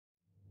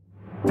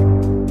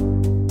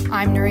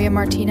I'm Nuria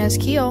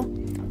Martinez-Keel.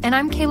 And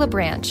I'm Kayla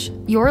Branch.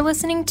 You're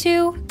listening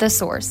to The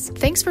Source.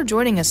 Thanks for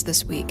joining us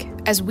this week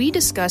as we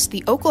discuss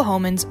the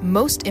Oklahomans'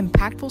 most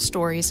impactful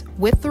stories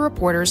with the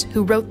reporters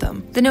who wrote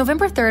them. The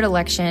November 3rd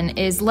election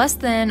is less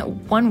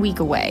than 1 week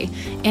away,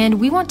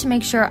 and we want to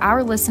make sure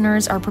our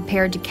listeners are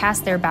prepared to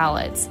cast their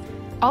ballots.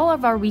 All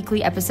of our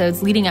weekly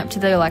episodes leading up to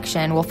the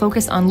election will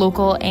focus on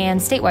local and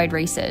statewide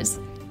races.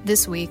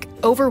 This week,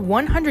 over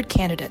 100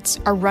 candidates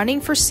are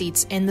running for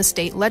seats in the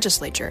state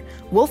legislature.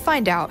 We'll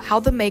find out how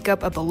the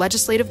makeup of the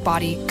legislative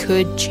body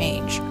could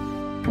change.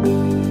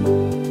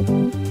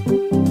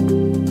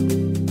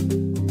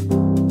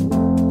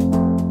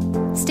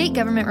 State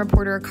government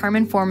reporter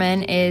Carmen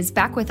Foreman is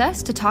back with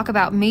us to talk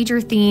about major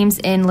themes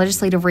in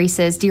legislative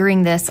races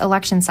during this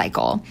election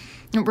cycle.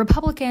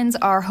 Republicans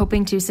are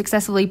hoping to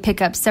successfully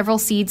pick up several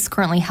seats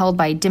currently held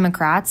by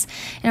Democrats.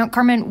 Now,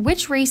 Carmen,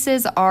 which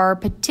races are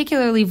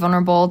particularly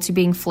vulnerable to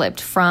being flipped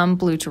from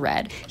blue to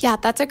red? Yeah,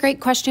 that's a great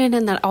question,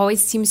 and that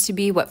always seems to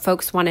be what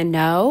folks want to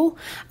know.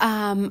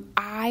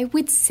 I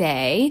would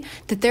say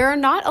that there are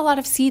not a lot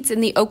of seats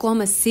in the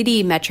Oklahoma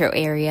City metro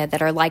area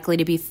that are likely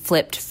to be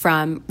flipped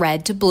from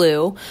red to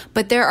blue,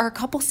 but there are a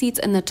couple seats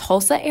in the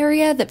Tulsa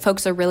area that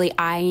folks are really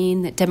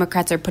eyeing, that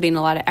Democrats are putting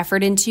a lot of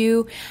effort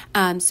into.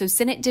 So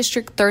Senate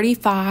District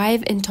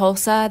 35 in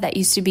Tulsa, that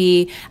used to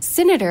be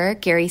Senator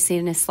Gary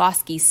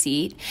Stanislawski's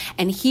seat,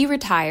 and he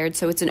retired,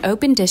 so it's an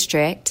open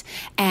district,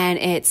 and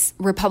it's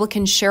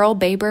Republican Cheryl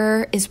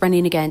Baber is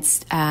running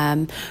against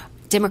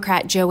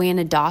Democrat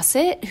Joanna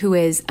Dossett, who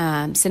is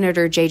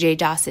Senator J.J.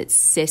 Dossett's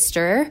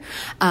sister,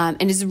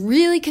 and is a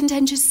really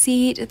contentious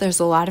seat. There's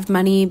a lot of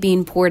money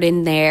being poured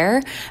in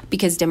there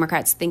because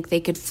Democrats think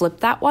they could flip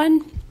that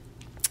one.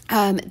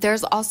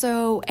 There's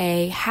also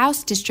a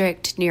House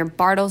district near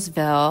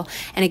Bartlesville,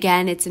 and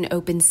again, it's an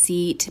open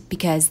seat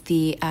because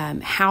the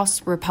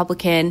House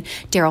Republican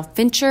Darrell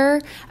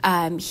Fincher,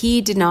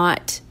 he did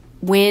not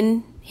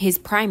win his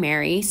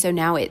primary, so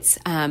now it's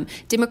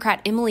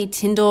Democrat Emily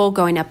Tyndall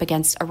going up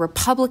against a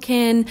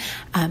Republican,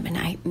 and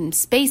I'm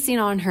spacing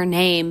on her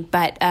name,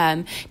 but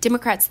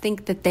Democrats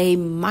think that they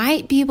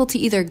might be able to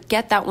either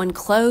get that one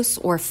close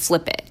or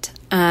flip it.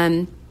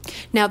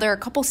 Now, there are a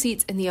couple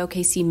seats in the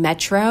OKC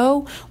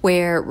Metro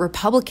where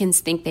Republicans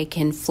think they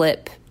can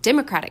flip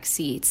Democratic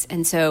seats.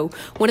 And so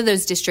one of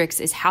those districts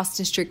is House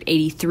District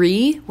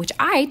 83, which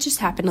I just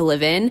happen to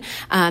live in.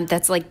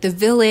 That's like the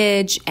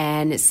Village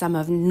and some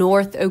of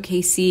North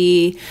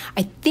OKC.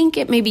 I think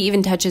it maybe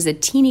even touches a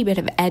teeny bit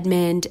of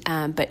Edmond,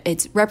 but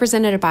it's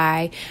represented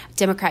by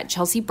Democrat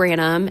Chelsea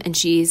Branham, and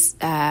she's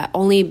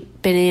only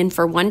been in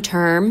for one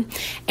term,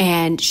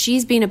 and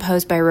she's being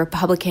opposed by a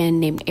Republican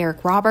named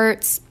Eric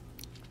Roberts.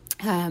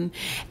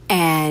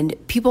 And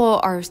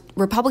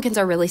Republicans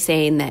are really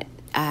saying that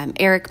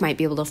Eric might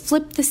be able to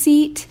flip the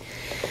seat.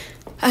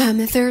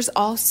 There's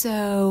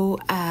also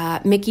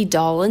Mickey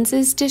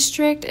Dolenz'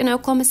 district in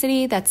Oklahoma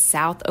City. That's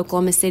South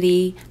Oklahoma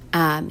City.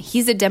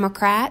 He's a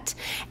Democrat.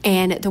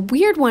 And the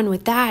weird one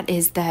with that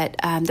is that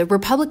the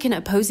Republican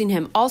opposing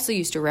him also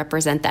used to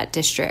represent that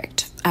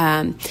district.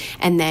 And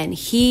then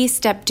he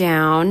stepped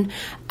down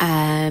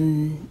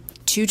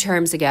 2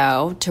 terms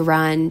ago to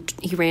run.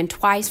 He ran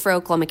twice for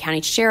Oklahoma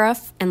County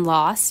Sheriff and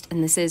lost,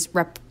 and this is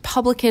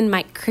Republican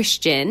Mike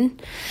Christian.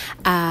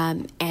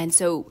 And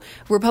so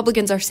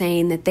Republicans are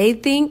saying that they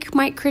think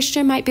Mike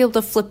Christian might be able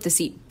to flip the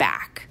seat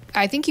back.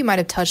 I think you might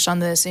have touched on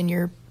this in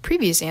your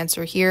previous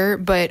answer here,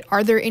 but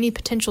are there any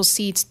potential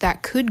seats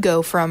that could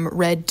go from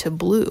red to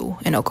blue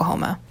in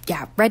Oklahoma?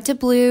 Yeah, red to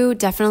blue,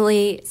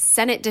 definitely.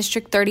 Senate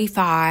District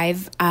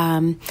 35,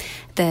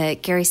 the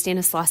Gary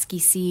Stanislawski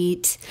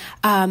seat.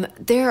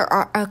 There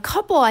are a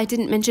couple I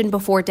didn't mention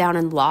before down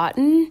in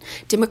Lawton.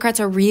 Democrats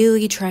are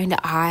really trying to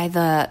eye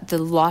the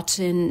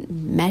Lawton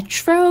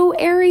metro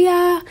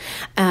area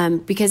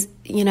because,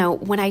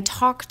 when I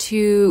talk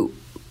to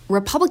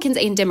Republicans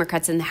and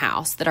Democrats in the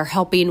House that are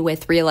helping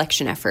with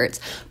reelection efforts,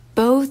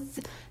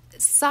 both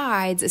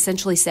sides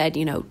essentially said,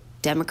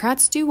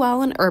 Democrats do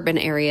well in urban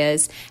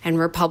areas and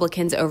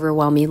Republicans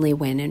overwhelmingly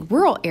win in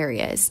rural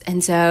areas.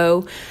 And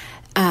so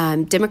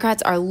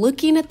Democrats are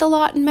looking at the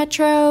Lawton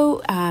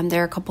Metro.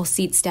 There are a couple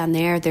seats down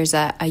there. There's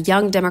a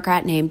young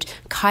Democrat named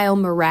Kyle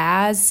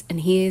Mraz, and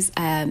he's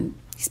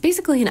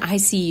basically an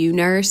ICU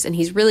nurse, and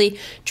he's really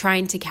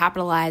trying to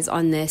capitalize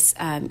on this,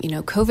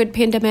 COVID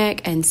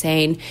pandemic and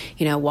saying,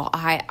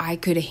 I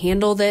could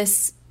handle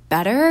this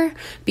better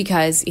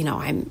because,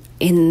 I'm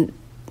in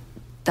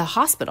the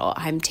hospital.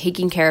 I'm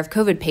taking care of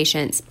COVID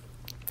patients.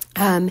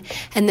 And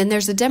then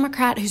there's a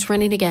Democrat who's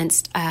running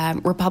against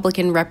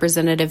Republican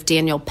Representative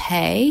Daniel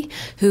Pay,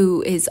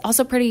 who is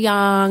also pretty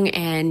young,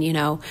 and,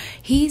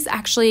 he's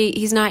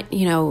not,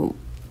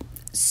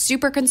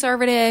 super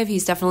conservative.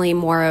 He's definitely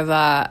more of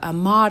a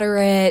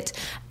moderate,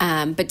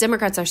 but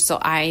Democrats are still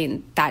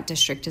eyeing that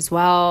district as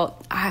well.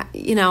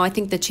 I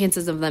think the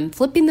chances of them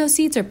flipping those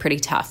seats are pretty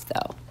tough,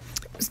 though.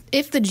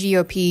 If the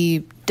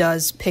GOP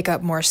does pick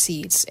up more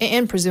seats,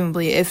 and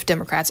presumably if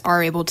Democrats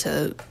are able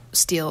to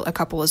steal a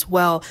couple as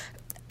well,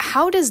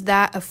 how does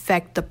that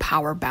affect the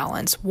power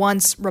balance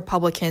once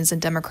Republicans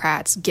and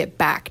Democrats get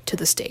back to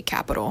the state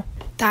capitol?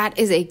 That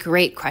is a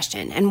great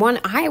question, and one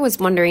I was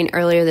wondering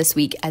earlier this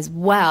week as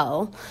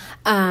well.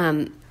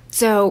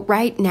 So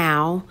right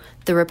now,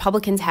 the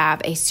Republicans have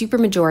a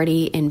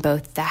supermajority in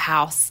both the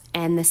House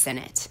and the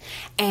Senate.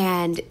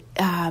 And,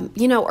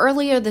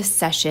 earlier this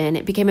session,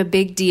 it became a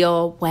big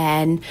deal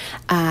when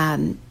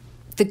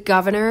the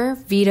governor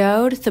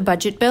vetoed the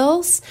budget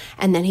bills,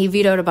 and then he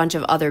vetoed a bunch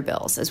of other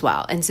bills as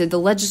well. And so the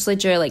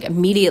legislature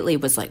immediately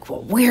was like,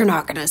 well, we're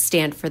not going to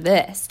stand for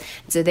this.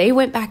 And so they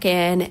went back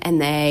in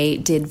and they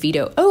did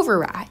veto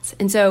overrides.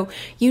 And so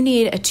you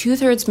need a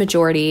 2/3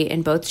 majority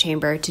in both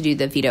chambers to do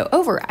the veto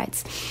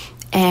overrides.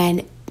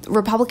 And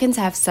Republicans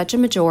have such a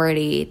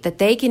majority that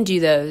they can do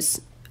those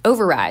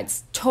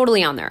overrides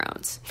totally on their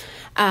own.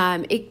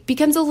 It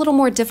becomes a little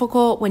more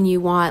difficult when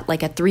you want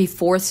a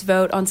 3/4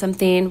 vote on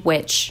something,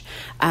 which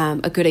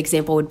a good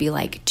example would be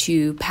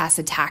to pass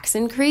a tax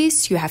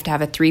increase. You have to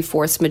have a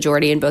 3/4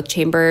 majority in both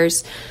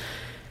chambers.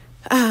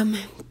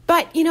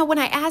 But, when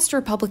I asked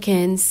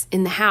Republicans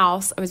in the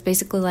House, I was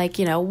basically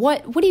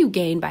what do you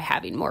gain by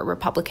having more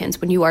Republicans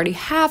when you already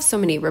have so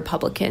many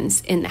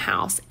Republicans in the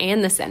House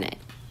and the Senate?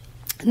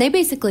 And they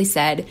basically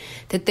said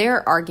that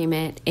their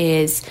argument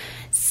is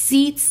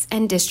seats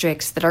and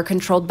districts that are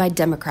controlled by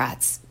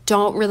Democrats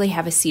don't really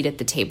have a seat at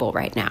the table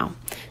right now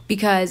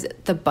because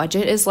the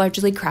budget is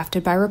largely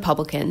crafted by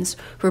Republicans.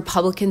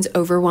 Republicans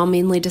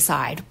overwhelmingly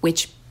decide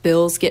which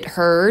bills get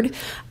heard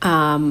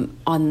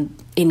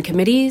in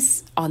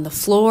committees, on the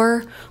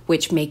floor,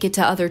 which make it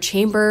to other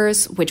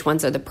chambers, which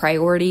ones are the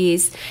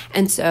priorities.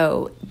 And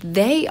so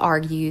they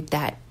argued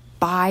that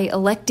by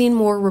electing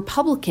more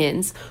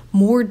Republicans,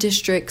 more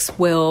districts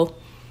will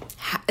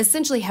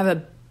essentially have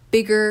a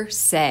bigger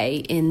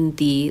say in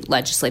the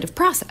legislative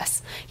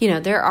process.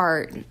 There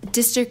are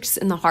districts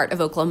in the heart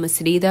of Oklahoma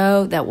City,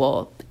 though, that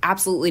will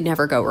absolutely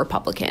never go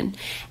Republican.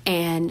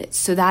 And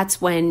so that's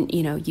when,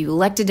 you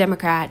elect a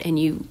Democrat and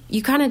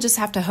you kind of just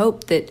have to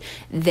hope that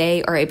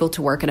they are able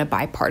to work in a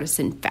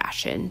bipartisan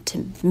fashion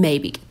to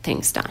maybe get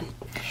things done.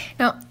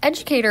 Now,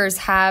 educators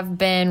have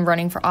been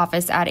running for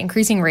office at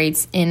increasing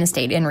rates in the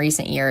state in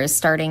recent years,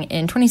 starting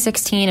in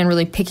 2016 and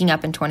really picking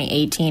up in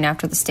 2018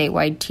 after the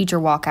statewide teacher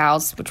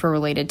walkouts, which were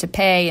related to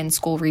pay and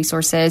school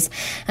resources.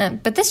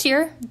 But this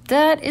year,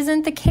 that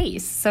isn't the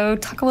case. So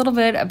talk a little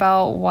bit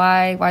about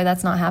why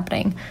that's not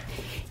happening.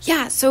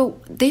 Yeah, so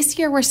this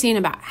year we're seeing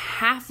about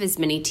half as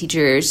many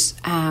teachers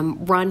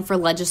run for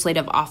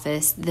legislative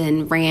office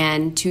than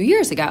ran 2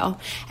 years ago.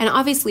 And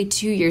obviously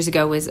 2 years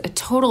ago was a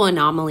total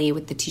anomaly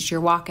with the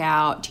teacher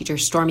walkout,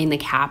 teachers storming the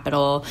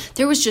Capitol.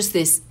 There was just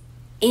this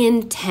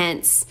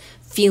intense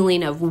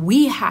feeling of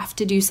we have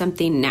to do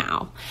something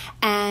now.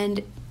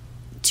 And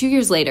 2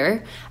 years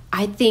later,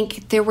 I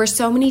think there were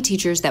so many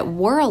teachers that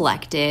were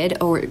elected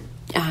or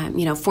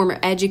former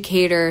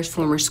educators,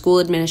 former school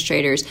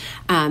administrators.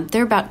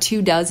 There are about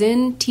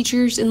 24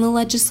 teachers in the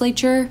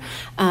legislature.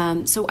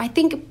 So I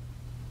think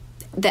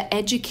the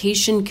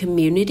education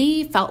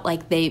community felt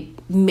like they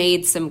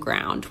made some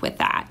ground with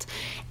that.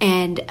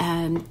 And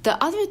the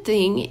other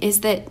thing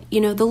is that,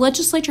 the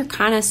legislature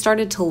kind of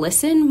started to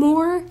listen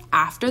more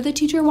after the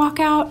teacher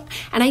walkout.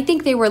 And I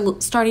think they were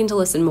starting to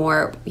listen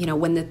more,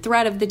 when the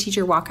threat of the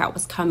teacher walkout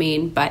was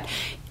coming. But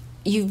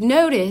you've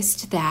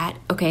noticed that,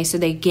 so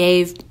they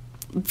gave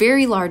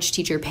very large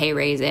teacher pay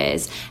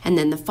raises. And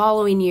then the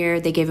following year,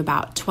 they gave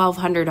about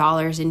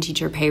 $1,200 in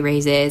teacher pay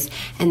raises.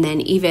 And then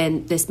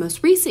even this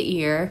most recent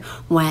year,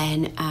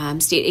 when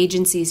state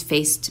agencies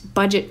faced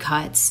budget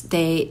cuts,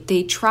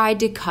 they tried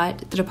to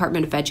cut the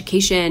Department of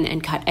Education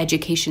and cut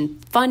education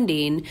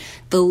funding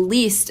the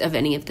least of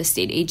any of the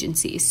state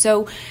agencies.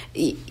 So,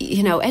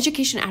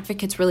 education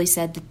advocates really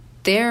said that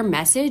their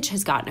message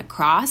has gotten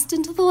across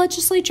into the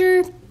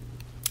legislature.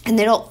 And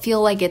they don't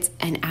feel like it's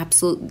an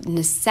absolute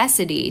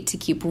necessity to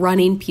keep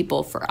running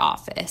people for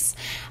office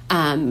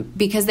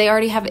because they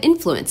already have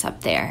influence up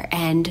there.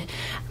 And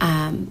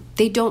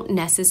they don't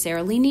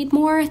necessarily need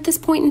more at this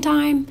point in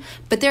time.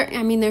 But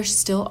there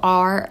still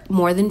are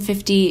more than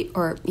 50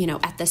 or,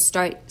 at the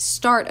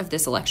start of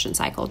this election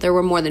cycle, there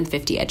were more than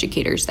 50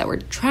 educators that were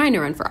trying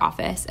to run for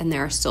office. And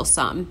there are still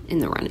some in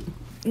the running.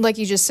 Like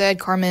you just said,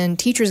 Carmen,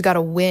 teachers got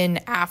a win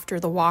after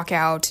the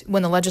walkout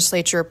when the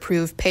legislature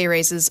approved pay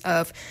raises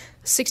of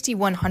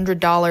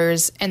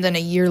 $6,100 and then a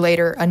year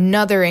later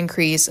another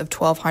increase of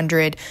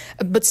 $1,200.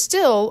 But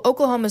still,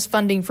 Oklahoma's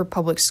funding for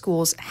public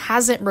schools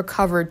hasn't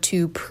recovered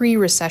to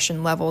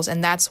pre-recession levels,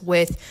 and that's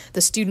with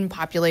the student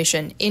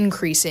population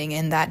increasing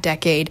in that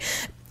decade.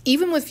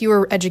 Even with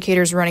fewer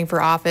educators running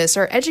for office,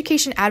 are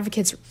education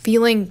advocates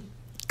feeling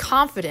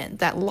confident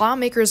that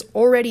lawmakers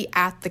already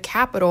at the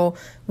Capitol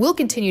will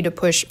continue to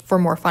push for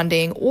more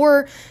funding?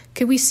 Or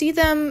could we see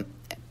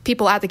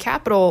people at the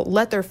Capitol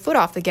let their foot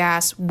off the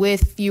gas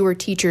with fewer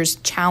teachers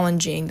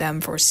challenging them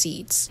for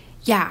seats?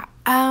 Yeah,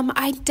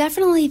 I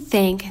definitely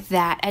think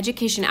that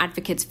education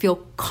advocates feel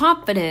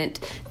confident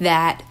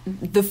that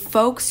the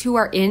folks who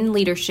are in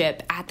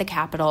leadership at the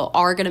Capitol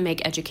are going to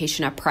make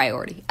education a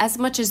priority as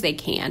much as they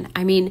can.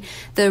 I mean,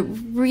 the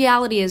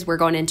reality is we're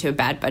going into a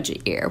bad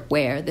budget year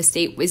where the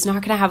state is not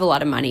going to have a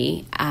lot of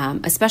money,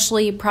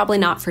 especially probably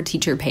not for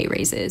teacher pay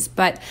raises.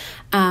 But,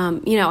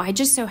 I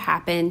just so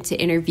happened to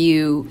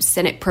interview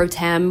Senate Pro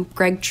Tem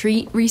Greg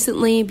Treat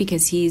recently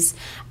because he's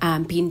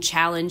being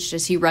challenged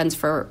as he runs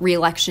for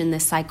re-election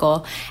this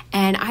cycle.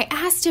 And I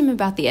asked him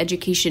about the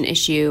education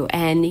issue,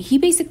 and he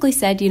basically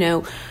said,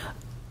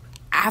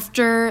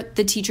 after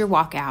the teacher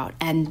walkout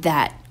and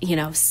that,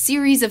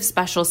 series of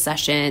special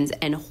sessions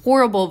and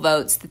horrible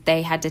votes that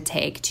they had to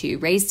take to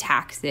raise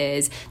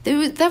taxes,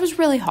 that was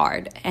really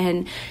hard.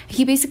 And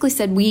he basically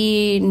said,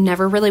 we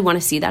never really want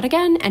to see that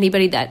again.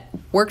 Anybody that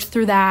worked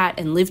through that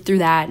and lived through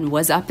that and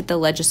was up at the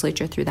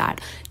legislature through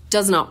that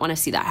does not want to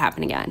see that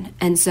happen again.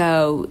 And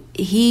so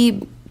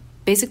he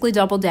basically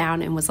doubled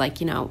down and was like,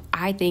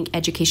 I think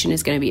education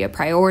is going to be a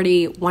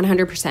priority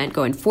 100%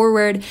 going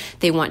forward.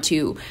 They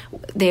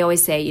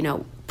always say,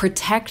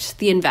 protect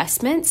the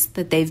investments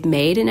that they've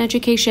made in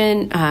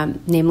education,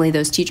 namely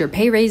those teacher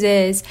pay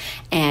raises.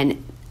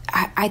 And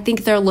I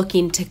think they're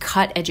looking to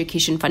cut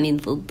education funding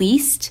the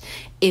least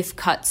if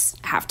cuts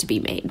have to be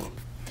made.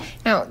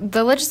 Now,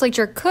 the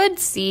legislature could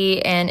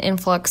see an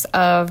influx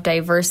of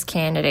diverse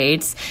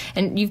candidates,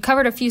 and you've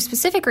covered a few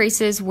specific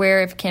races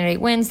where if a candidate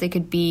wins, they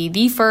could be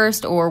the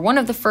first or one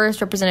of the first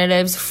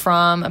representatives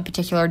from a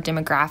particular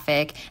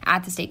demographic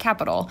at the state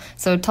capitol.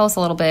 So tell us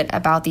a little bit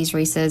about these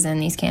races and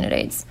these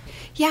candidates.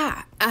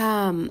 Yeah.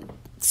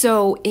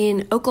 So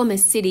in Oklahoma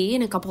City,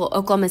 in a couple of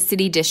Oklahoma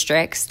City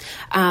districts,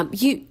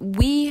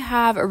 we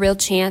have a real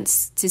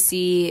chance to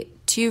see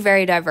two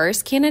very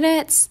diverse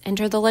candidates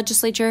enter the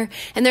legislature,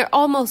 and they're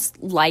almost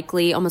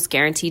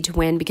guaranteed to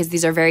win because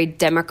these are very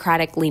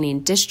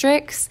Democratic-leaning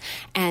districts.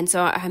 And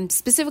so I'm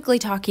specifically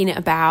talking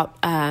about,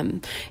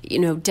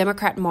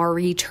 Democrat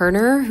Mauree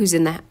Turner, who's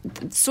in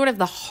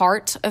the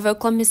heart of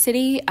Oklahoma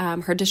City.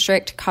 Her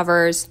district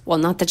covers, well,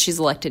 not that she's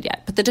elected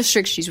yet, but the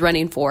district she's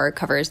running for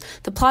covers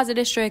the Plaza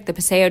District, the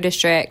Paseo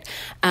District.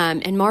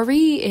 And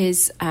Mauree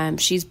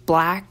she's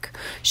Black.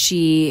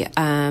 She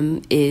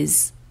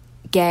is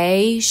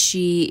gay,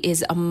 she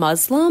is a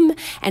Muslim,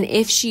 and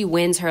if she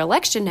wins her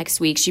election next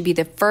week, she'd be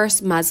the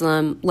first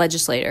Muslim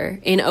legislator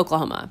in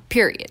Oklahoma,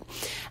 period.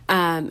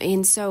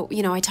 And so,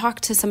 I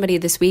talked to somebody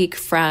this week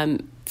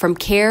from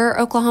CARE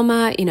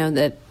Oklahoma,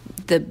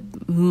 the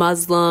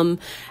Muslim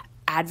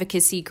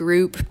advocacy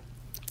group,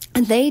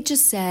 and they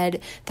just said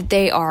that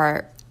they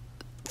are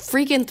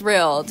freaking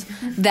thrilled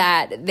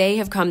that they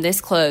have come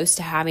this close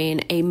to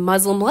having a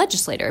Muslim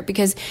legislator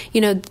because,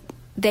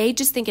 they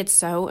just think it's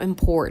so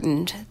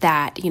important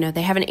that,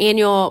 they have an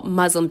annual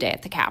Muslim Day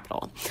at the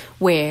Capitol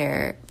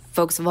where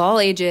folks of all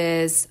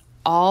ages,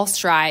 all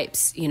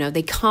stripes,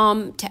 they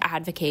come to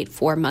advocate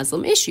for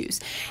Muslim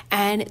issues.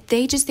 And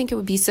they just think it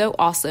would be so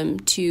awesome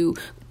to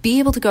be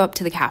able to go up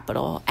to the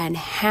Capitol and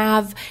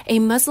have a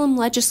Muslim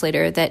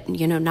legislator that,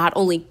 not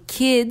only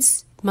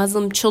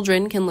Muslim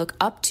children can look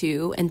up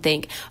to and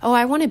think, oh,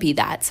 I want to be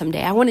that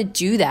someday. I want to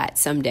do that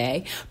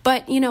someday.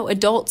 But,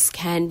 adults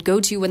can go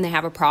to when they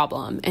have a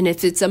problem. And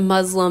if it's a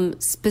Muslim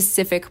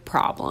specific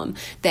problem,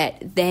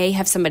 that they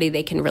have somebody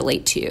they can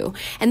relate to.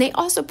 And they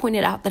also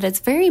pointed out that it's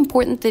very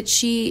important that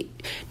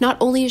not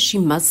only is she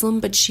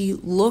Muslim, but she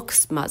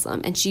looks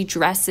Muslim and she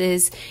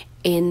dresses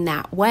in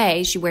that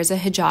way. She wears a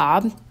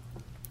hijab.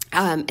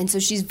 And so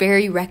she's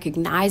very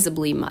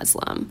recognizably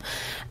Muslim.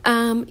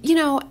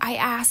 I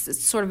asked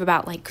sort of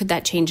about, could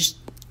that change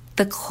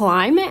the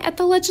climate at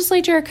the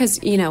legislature? Because,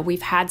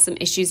 we've had some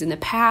issues in the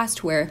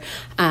past where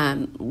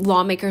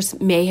lawmakers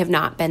may have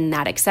not been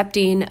that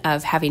accepting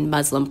of having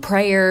Muslim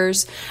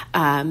prayers.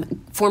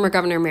 Former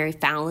Governor Mary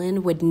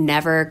Fallin would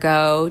never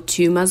go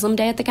to Muslim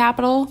Day at the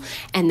Capitol.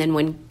 And then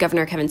when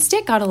Governor Kevin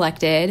Stitt got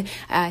elected,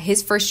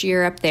 his first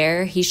year up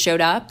there, he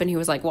showed up and he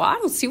was like, well, I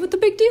don't see what the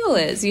big deal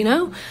is,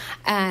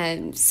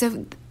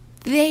 So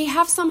they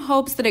have some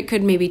hopes that it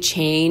could maybe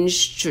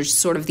change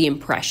sort of the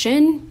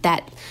impression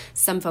that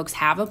some folks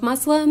have of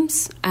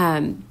Muslims.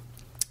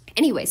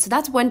 Anyway, so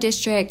that's one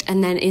district.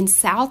 And then in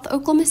South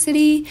Oklahoma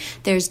City,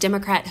 there's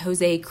Democrat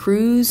Jose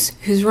Cruz,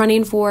 who's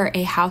running for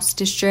a House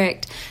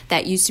district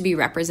that used to be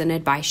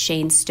represented by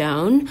Shane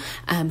Stone,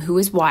 who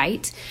is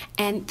white.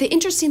 And the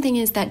interesting thing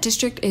is that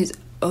district is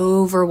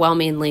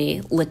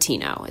overwhelmingly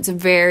Latino. It's a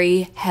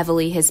very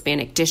heavily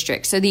Hispanic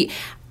district. So the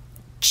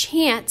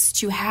chance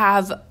to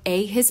have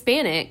a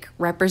Hispanic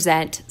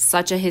represent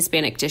such a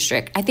Hispanic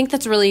district, I think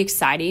that's really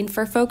exciting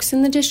for folks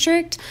in the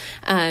district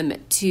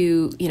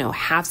to,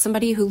 have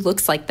somebody who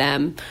looks like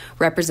them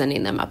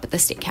representing them up at the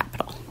state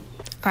capitol.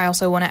 I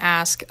also want to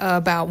ask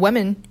about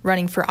women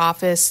running for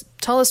office.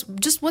 Tell us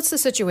just what's the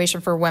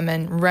situation for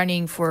women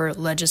running for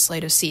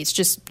legislative seats,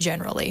 just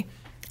generally?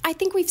 I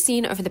think we've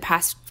seen over the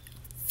past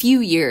few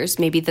years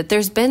maybe that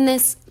there's been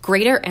this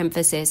greater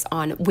emphasis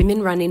on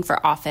women running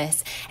for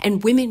office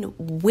and women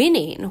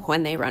winning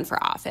when they run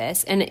for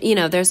office. And,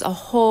 there's a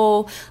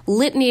whole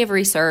litany of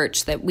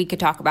research that we could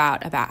talk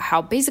about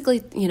how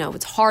basically,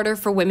 it's harder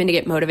for women to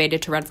get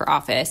motivated to run for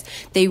office.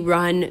 They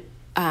run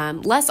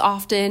less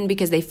often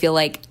because they feel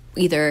like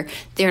either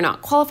they're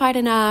not qualified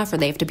enough or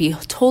they have to be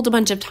told a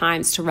bunch of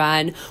times to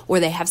run, or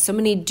they have so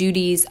many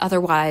duties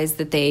otherwise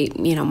that they,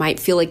 might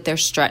feel like they're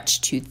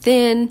stretched too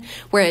thin.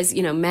 Whereas,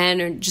 men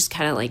are just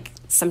kind of like,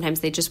 sometimes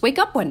they just wake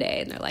up one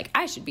day and they're like,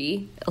 I should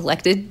be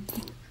elected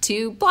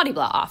to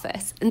blah-de-blah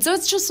office. And so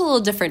it's just a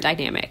little different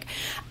dynamic.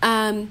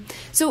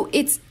 So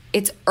it's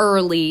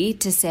early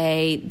to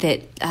say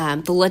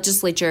that the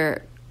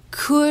legislature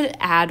could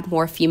add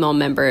more female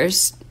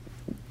members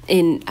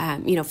in,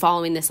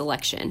 following this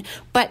election.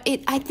 But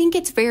I think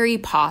it's very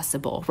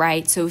possible,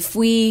 right? So if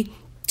we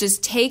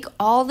just take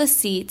all the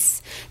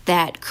seats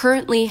that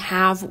currently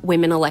have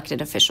women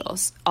elected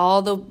officials,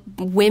 all the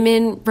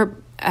women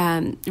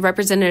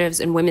representatives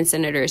and women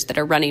senators that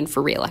are running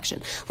for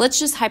re-election, let's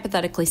just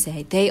hypothetically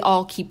say they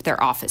all keep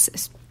their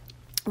offices.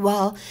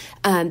 Well,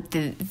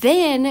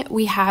 then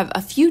we have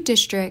a few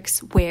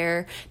districts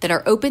that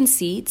are open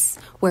seats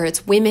where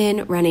it's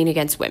women running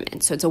against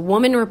women. So it's a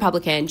woman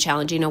Republican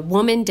challenging a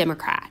woman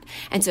Democrat.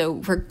 And so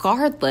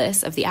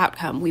regardless of the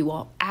outcome, we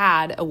will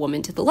add a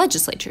woman to the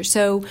legislature.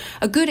 So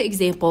a good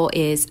example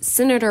is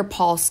Senator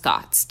Paul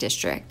Scott's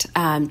district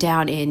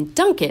down in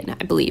Duncan,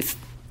 I believe.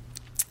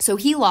 So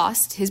he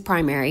lost his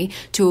primary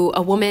to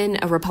a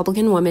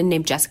Republican woman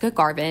named Jessica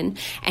Garvin.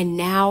 And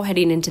now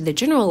heading into the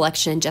general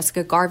election,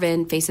 Jessica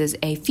Garvin faces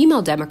a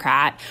female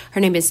Democrat. Her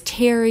name is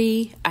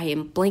Terry. I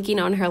am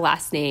blanking on her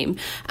last name.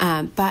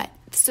 But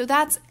so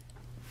that's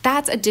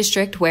a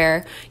district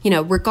where,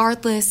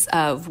 regardless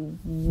of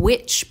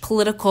which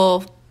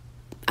political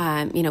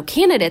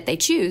candidate they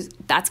choose,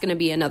 that's going to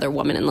be another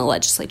woman in the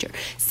legislature.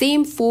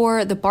 Same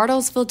for the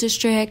Bartlesville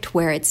district,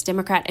 where it's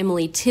Democrat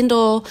Emily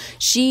Tindall.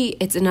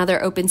 It's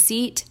another open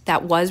seat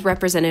that was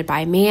represented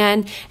by a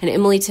man, and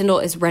Emily Tindall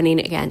is running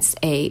against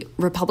a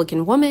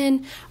Republican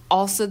woman.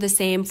 Also the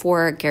same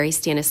for Gary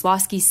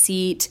Stanislawski's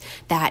seat.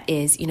 That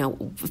is,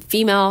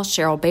 female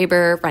Cheryl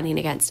Baber running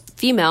against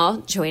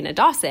female Joanna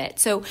Dossett.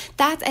 So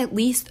that's at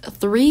least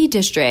 3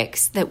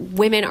 districts that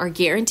women are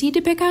guaranteed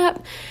to pick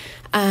up.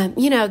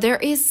 There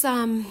is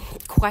some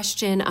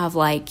question of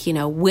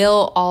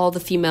will all the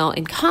female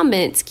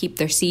incumbents keep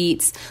their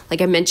seats?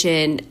 Like I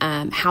mentioned,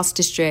 House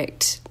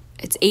District,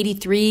 it's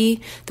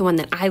 83, the one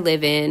that I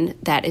live in,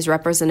 that is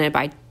represented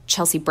by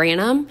Chelsea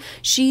Branham.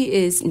 She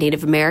is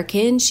Native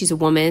American. She's a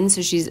woman,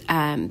 so she's,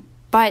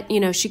 but,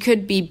 she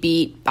could be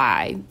beat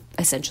by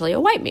essentially a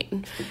white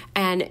man.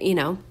 And,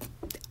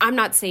 I'm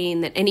not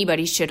saying that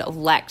anybody should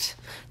elect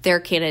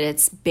their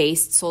candidates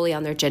based solely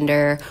on their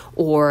gender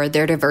or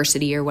their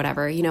diversity or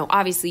whatever.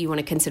 Obviously you want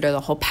to consider the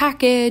whole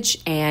package.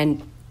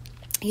 And,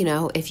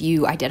 if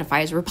you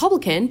identify as a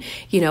Republican,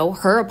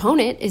 her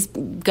opponent is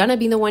going to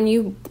be the one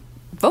you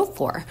vote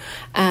for.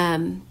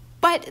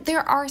 But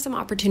there are some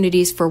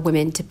opportunities for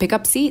women to pick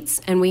up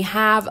seats. And we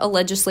have a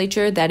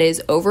legislature that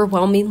is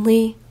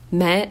overwhelmingly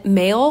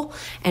male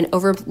and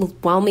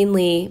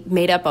overwhelmingly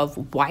made up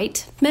of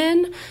white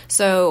men.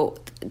 So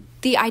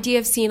the idea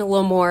of seeing a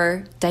little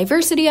more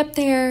diversity up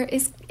there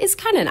is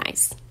kind of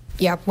nice.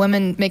 Yeah,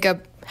 women make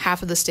up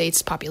half of the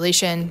state's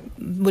population.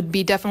 Would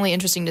be definitely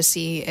interesting to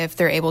see if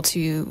they're able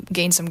to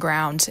gain some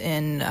ground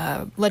in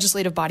a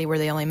legislative body where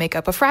they only make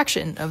up a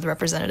fraction of the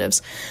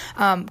representatives.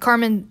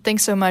 Carmen,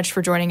 thanks so much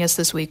for joining us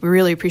this week. We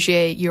really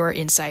appreciate your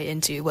insight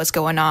into what's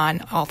going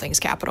on, all things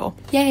Capitol.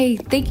 Yay,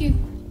 thank you.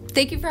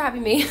 Thank you for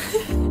having me.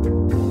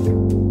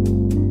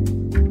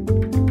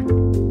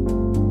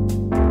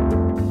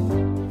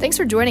 Thanks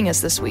for joining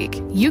us this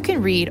week. You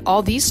can read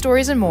all these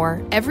stories and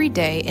more every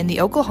day in The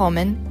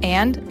Oklahoman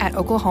and at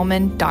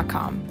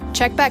oklahoman.com.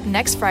 Check back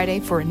next Friday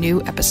for a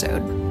new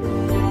episode.